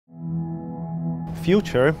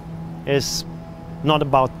future is not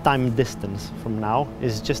about time and distance from now,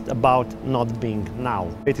 it's just about not being now.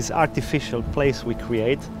 It is artificial place we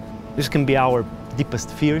create. This can be our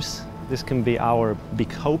deepest fears, this can be our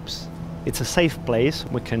big hopes. It's a safe place,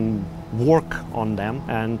 we can work on them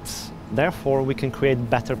and therefore we can create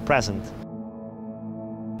better present.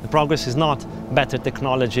 The progress is not better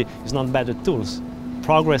technology, it's not better tools.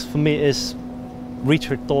 Progress for me is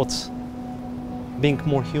richer thoughts, being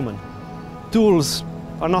more human. Tools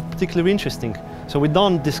are not particularly interesting, so we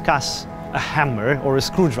don't discuss a hammer or a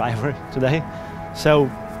screwdriver today. So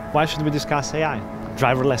why should we discuss AI?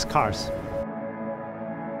 Driverless cars.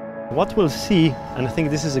 What we'll see, and I think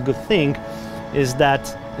this is a good thing, is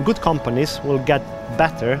that good companies will get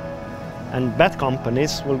better and bad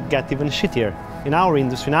companies will get even shittier. In our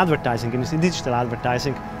industry, in advertising, in digital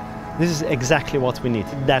advertising, this is exactly what we need,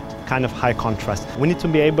 that kind of high contrast. We need to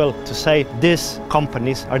be able to say these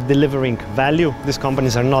companies are delivering value, these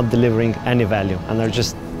companies are not delivering any value and are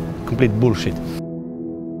just complete bullshit.